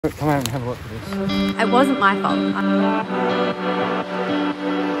Come over and have a look at this. It wasn't my fault.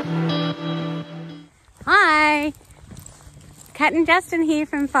 Hi! Kat and Justin here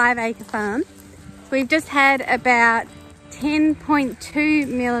from 5 Acre Farm. We've just had about 10.2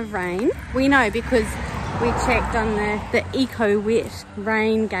 mil of rain. We know because we checked on the EcoWit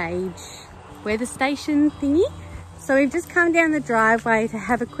rain gauge weather station thingy. So we've just come down the driveway to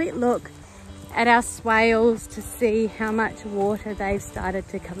have a quick look at our swales to see how much water they've started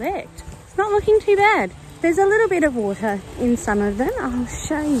to collect. It's not looking too bad. There's a little bit of water in some of them. I'll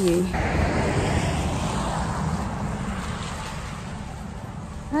show you.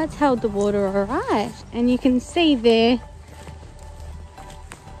 That's held the water all right. And you can see there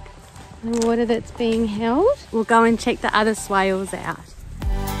the water that's being held. We'll go and check the other swales out.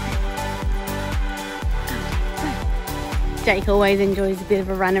 Jake always enjoys a bit of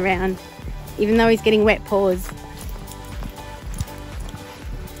a run around, even though he's getting wet paws.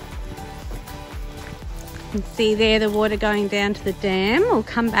 You can see there the water going down to the dam. We'll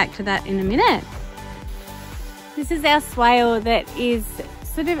come back to that in a minute. This is our swale that is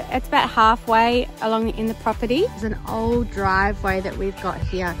it's about halfway along in the property. There's an old driveway that we've got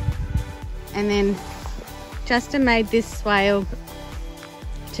here. And then Justin made this swale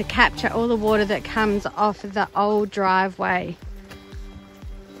to capture all the water that comes off of the old driveway.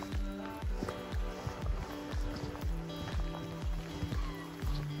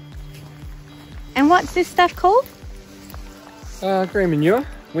 And what's this stuff called? Green manure,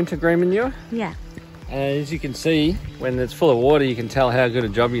 winter green manure. Yeah. As you can see, when it's full of water, you can tell how good a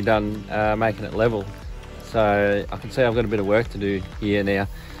job you've done making it level. So I can see I've got a bit of work to do here now.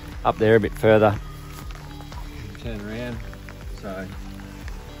 Up there a bit further. Turn around. So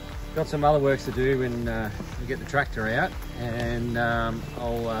got some other works to do when we get the tractor out, and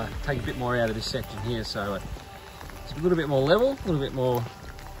I'll take a bit more out of this section here, so it's a little bit more level, a little bit more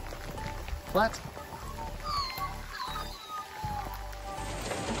flat.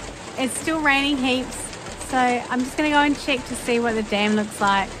 It's still raining heaps, so I'm just going to go and check to see what the dam looks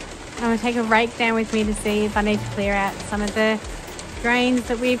like. I'm going to take a rake down with me to see if I need to clear out some of the drains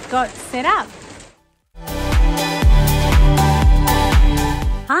that we've got set up.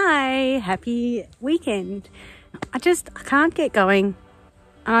 Hi, happy weekend. I can't get going.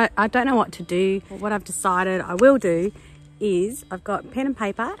 I don't know what to do. What I've decided I will do is I've got pen and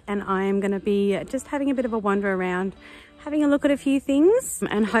paper, and I am going to be just having a bit of a wander around, having a look at a few things,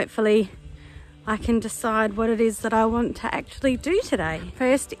 and hopefully I can decide what it is that I want to actually do today.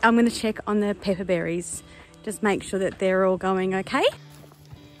 First, I'm going to check on the pepperberries, just make sure that they're all going okay.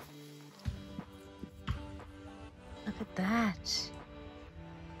 Look at that.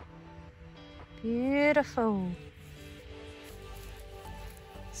 Beautiful.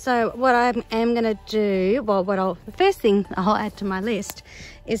 So what I am going to do, well, the first thing I'll add to my list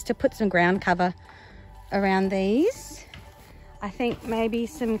is to put some ground cover around these. I think maybe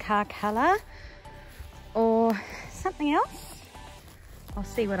some carcala or something else. I'll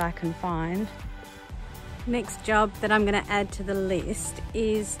see what I can find. Next job that I'm going to add to the list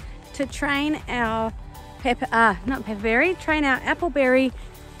is to train our train our appleberry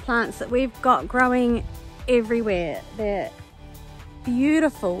plants that we've got growing everywhere. They're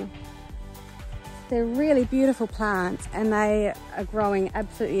beautiful. They're really beautiful plants, and they are growing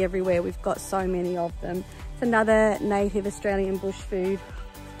absolutely everywhere. We've got so many of them. It's another native Australian bush food.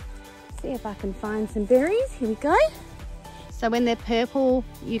 See if I can find some berries. Here we go. So when they're purple,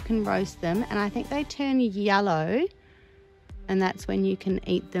 you can roast them, and I think they turn yellow, and that's when you can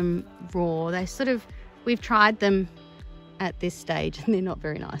eat them raw. We've tried them at this stage and they're not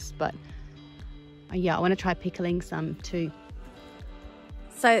very nice, but yeah, I want to try pickling some too.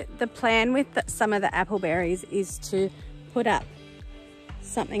 So the plan with some of the apple berries is to put up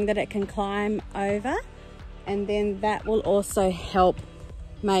something that it can climb over, and then that will also help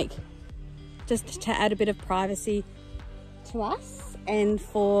just to add a bit of privacy to us, and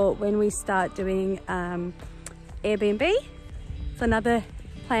for when we start doing Airbnb. It's another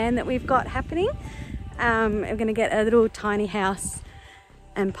plan that we've got happening. We're going to get a little tiny house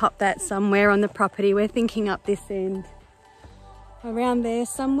and pop that somewhere on the property. We're thinking up this end, around there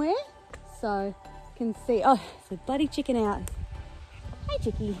somewhere. So you can see, oh, there's a bloody chicken out. Hi,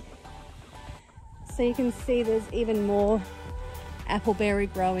 chickie. So you can see there's even more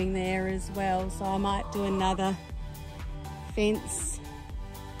appleberry growing there as well. So I might do another fence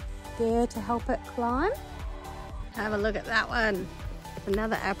there to help it climb. Have a look at that one.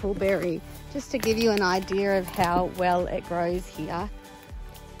 Another appleberry, just to give you an idea of how well it grows here.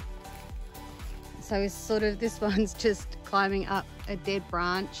 So this one's just climbing up a dead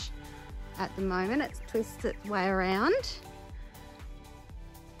branch at the moment. It's twisted its way around.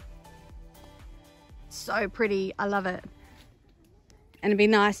 so pretty. I love it. And it'd be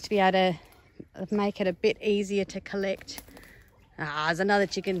nice to be able to make it a bit easier to collect. Ah, there's another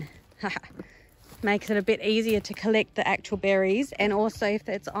chicken. Makes it a bit easier to collect the actual berries, and also if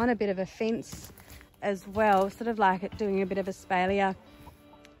it's on a bit of a fence as well, sort of like it doing a bit of a spalia,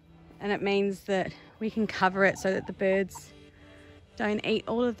 and it means that we can cover it so that the birds don't eat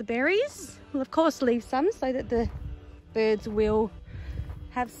all of the berries. We'll of course leave some so that the birds will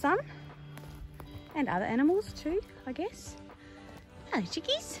have some, and other animals too, I guess. Hello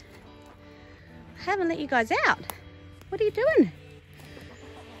chickies, I haven't let you guys out. What are you doing?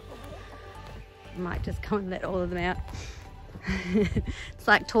 I might just go and let all of them out. It's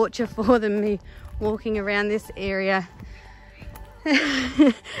like torture for them, me walking around this area.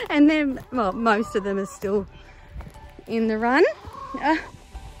 And then, well, most of them are still in the run.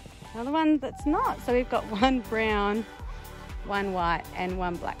 Another one that's not. So we've got one brown, one white, and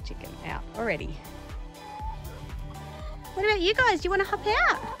one black chicken out already. What about you guys? Do you want to hop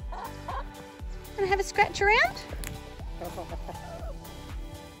out? Want to have a scratch around?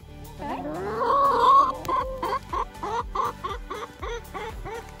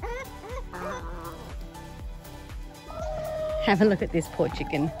 Have a look at this poor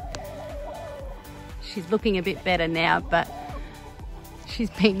chicken. She's looking a bit better now, but she's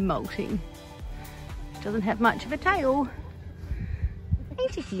been molting. She doesn't have much of a tail. Hey,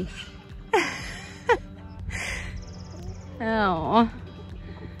 chickie. Oh,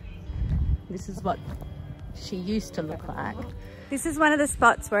 this is what she used to look like. This is one of the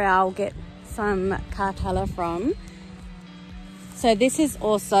spots where I'll get some cartella from. So this is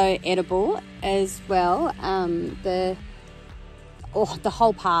also edible as well. The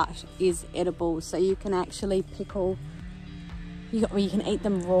whole part is edible, so you can actually pickle. You can eat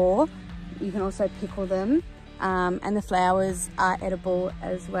them raw. You can also pickle them, and the flowers are edible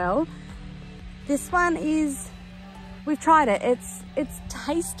as well. This one is, we've tried it. It's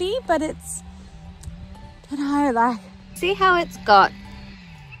tasty, but it's, I don't know, like, see how it's got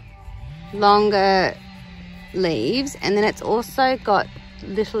longer leaves, and then it's also got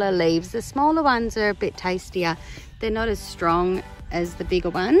littler leaves. The smaller ones are a bit tastier. They're not as strong as the bigger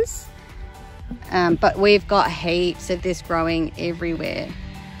ones, but we've got heaps of this growing everywhere.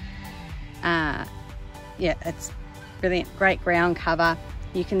 Yeah, it's brilliant. Great ground cover.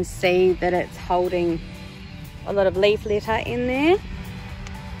 You can see that it's holding a lot of leaf litter in there,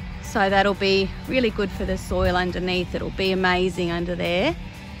 so that'll be really good for the soil underneath. It'll be amazing under there.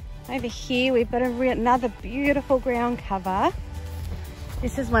 Over here we've got another beautiful ground cover.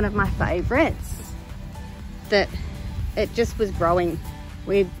 This is one of my favorites, that it just was growing.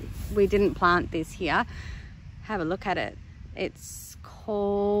 We didn't plant this here. Have a look at it. It's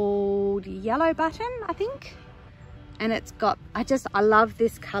called yellow button, I think, and it's got, I love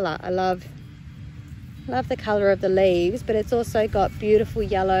this color. I love the color of the leaves, but it's also got beautiful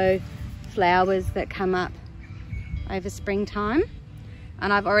yellow flowers that come up over springtime.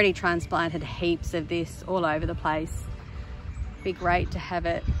 And I've already transplanted heaps of this all over the place. It'd be great to have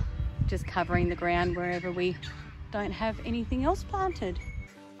it just covering the ground wherever we don't have anything else planted.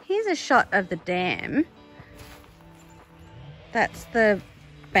 Here's a shot of the dam. That's the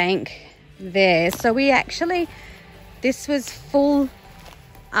bank there. So we actually, this was full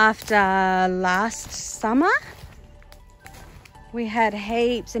after last summer. We had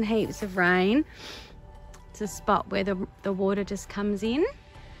heaps and heaps of rain. It's a spot where the water just comes in.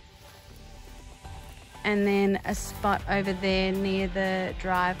 And then a spot over there near the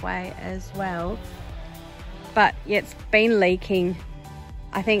driveway as well. But yeah, it's been leaking.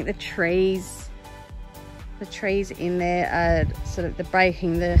 I think the trees in there are sort of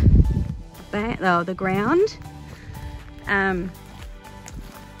breaking the ground.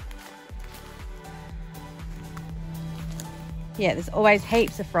 Yeah, there's always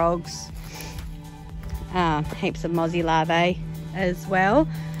heaps of frogs, heaps of mozzie larvae as well.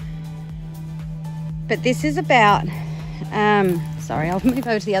 But this is about, sorry, I'll move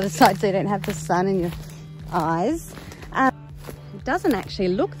over to the other side so you don't have the sun in your eyes. It doesn't actually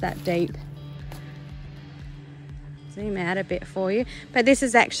look that deep. Zoom out a bit for you. But this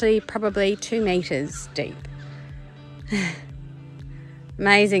is actually probably 2 meters deep.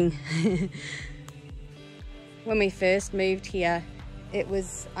 Amazing. When we first moved here, it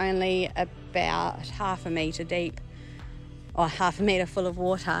was only about half a metre deep, or half a metre full of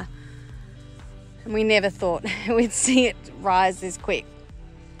water. And we never thought we'd see it rise this quick.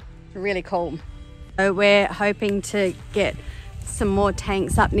 Really cool. So we're hoping to get some more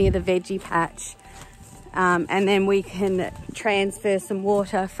tanks up near the veggie patch, and then we can transfer some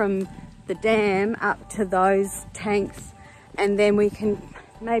water from the dam up to those tanks, and then we can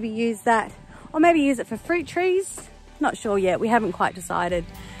maybe use that, or maybe use it for fruit trees. Not sure yet, we haven't quite decided.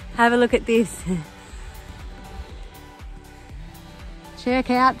 Have a look at this. Check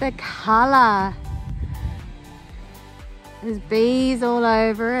out the colour. There's bees all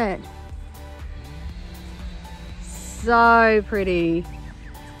over it. So pretty.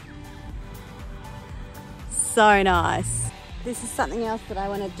 So nice. This is something else that I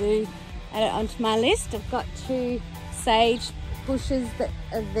want to do, add it onto my list. I've got 2 sage bushes that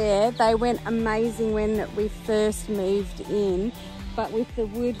are there. They went amazing when we first moved in, but with the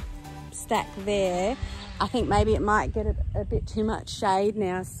wood stack there, I think maybe it might get a bit too much shade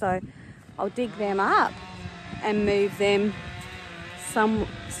now, so I'll dig them up and move them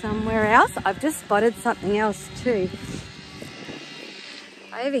somewhere else. I've just spotted something else too.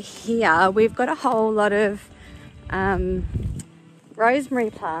 Over here we've got a whole lot of rosemary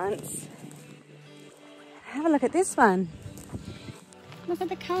plants. Have a look at this one. Look at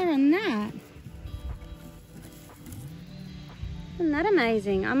the colour on that. Isn't that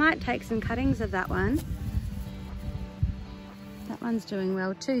amazing? I might take some cuttings of that one. That one's doing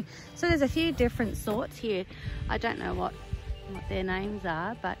well too. So there's a few different sorts here. I don't know what their names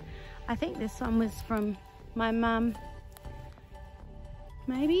are, but I think this one was from my mum.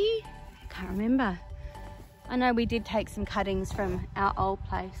 Maybe? I can't remember. I know we did take some cuttings from our old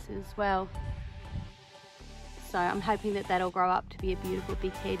place as well. So I'm hoping that that'll grow up to be a beautiful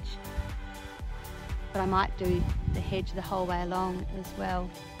big hedge. But I might do the hedge the whole way along as well.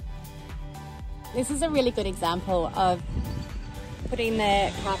 This is a really good example of putting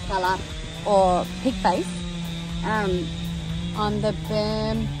the carcala or pig face on the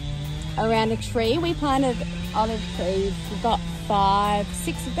berm around a tree. We planted olive trees. We've got 5,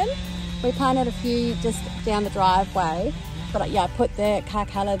 6 of them. We planted a few just down the driveway. But yeah, I put the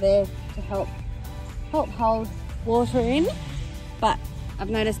carcala there to help hold water in. But I've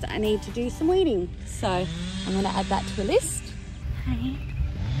noticed I need to do some weeding, so I'm going to add that to the list. Hey,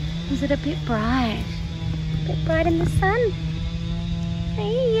 is it a bit bright? A bit bright in the sun?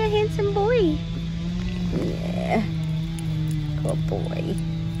 Hey, you handsome boy. Yeah, good boy.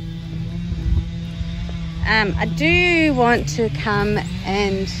 I do want to come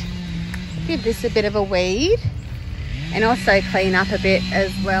and give this a bit of a weed and also clean up a bit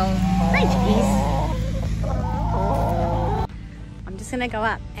as well. Hi, chickies. I'm just gonna go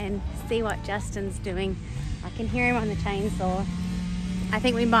up and see what Justin's doing. I can hear him on the chainsaw. I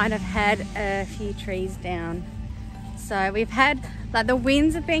think we might have had a few trees down. So we've had, like, the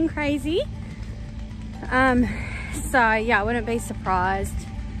winds have been crazy. So yeah, I wouldn't be surprised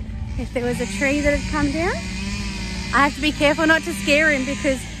if there was a tree that had come down. I have to be careful not to scare him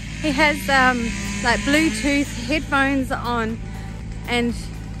because he has like Bluetooth headphones on and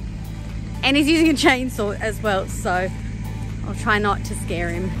he's using a chainsaw as well, so I'll try not to scare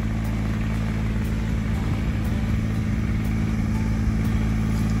him.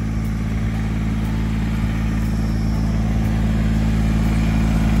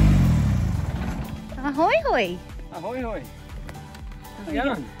 Ahoy hoy! Ahoy hoy! How's it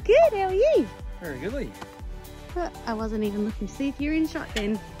going? Good, how are you? Very goodly. Well, I wasn't even looking to see if you're in shot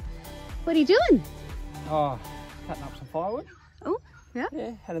then. What are you doing? Oh, cutting up some firewood. Oh, yeah?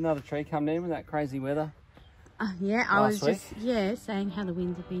 Yeah, had another tree come down with that crazy weather. Yeah, I was just saying how the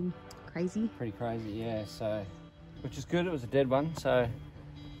winds have been crazy. Pretty crazy, yeah, so, which is good. It was a dead one, so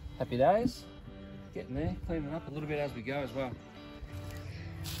happy days. Getting there, cleaning up a little bit as we go as well.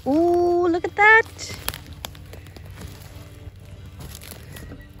 Oh, look at that.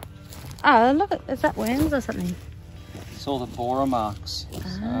 Oh, look, is that worms or something? It's all the borer marks. So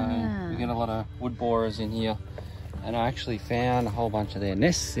we get a lot of wood borers in here. And I actually found a whole bunch of their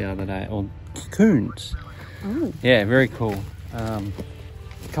nests the other day, or cocoons. Oh. Yeah, very cool.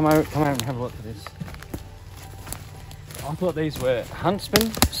 Come over and have a look at this. I thought these were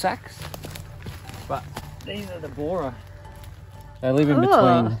huntsman sacks, but these are the borer. They live in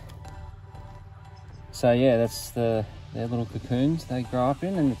between. So yeah, that's their little cocoons they grow up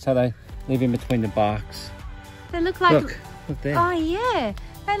in, and so they live in between the barks. They look like... Look there. Oh yeah,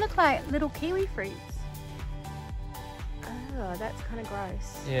 they look like little kiwi fruits. Oh, that's kind of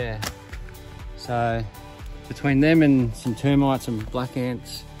gross. Yeah. So between them and some termites and black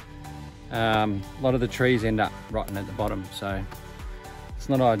ants, a lot of the trees end up rotting at the bottom. So it's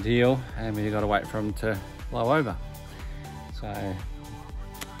not ideal, and we've got to wait for them to blow over. So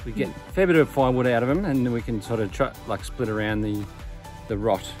we get a fair bit of firewood out of them, and then we can sort of try, like, split around the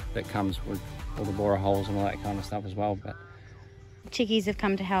rot that comes with all the borer holes and all that kind of stuff as well. But chickies have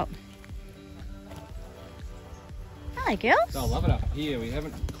come to help. Hello, girls. I love it up here. We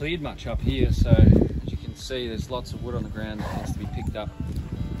haven't cleared much up here, so as you can see, there's lots of wood on the ground that needs to be picked up.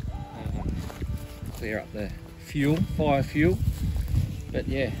 clear up the fuel, fire fuel. But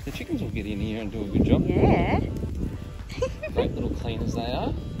yeah, the chickens will get in here and do a good job. Yeah. Great little cleaners they are.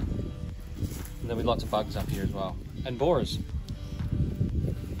 And there'll be lots of bugs up here as well. And borers.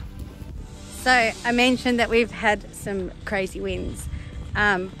 So I mentioned that we've had some crazy winds.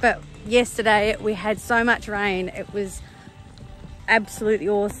 But yesterday we had so much rain. It was absolutely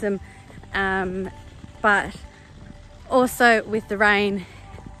awesome. But also with the rain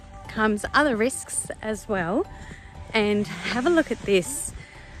comes other risks as well. And have a look at this.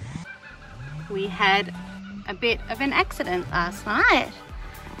 We had a bit of an accident last night.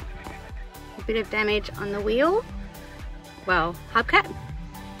 A bit of damage on the wheel. Well, hubcap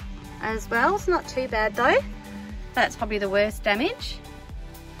as well. It's not too bad though. That's probably the worst damage.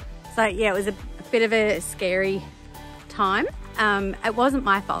 So yeah, it was a bit of a scary time. It wasn't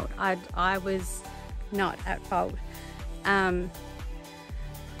my fault. I was not at fault.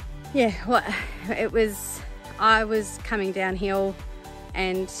 Yeah, well, it was, I was coming downhill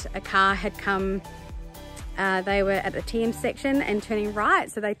and a car had come, they were at the T intersection and turning right,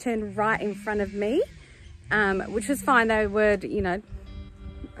 so they turned right in front of me, which was fine. They were, you know,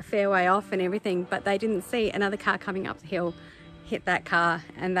 a fair way off and everything, but they didn't see another car coming up the hill hit that car,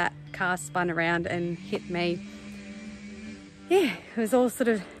 and that car spun around and hit me. Yeah, it was all sort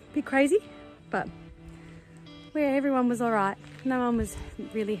of a bit crazy, but where everyone was all right. No one was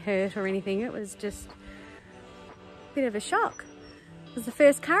really hurt or anything. It was just a bit of a shock. It was the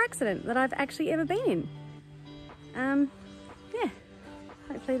first car accident that I've actually ever been in. Yeah,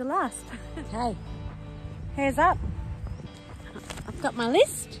 hopefully the last. Okay, hairs up. I've got my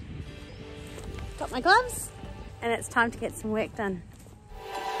list, got my gloves, and it's time to get some work done.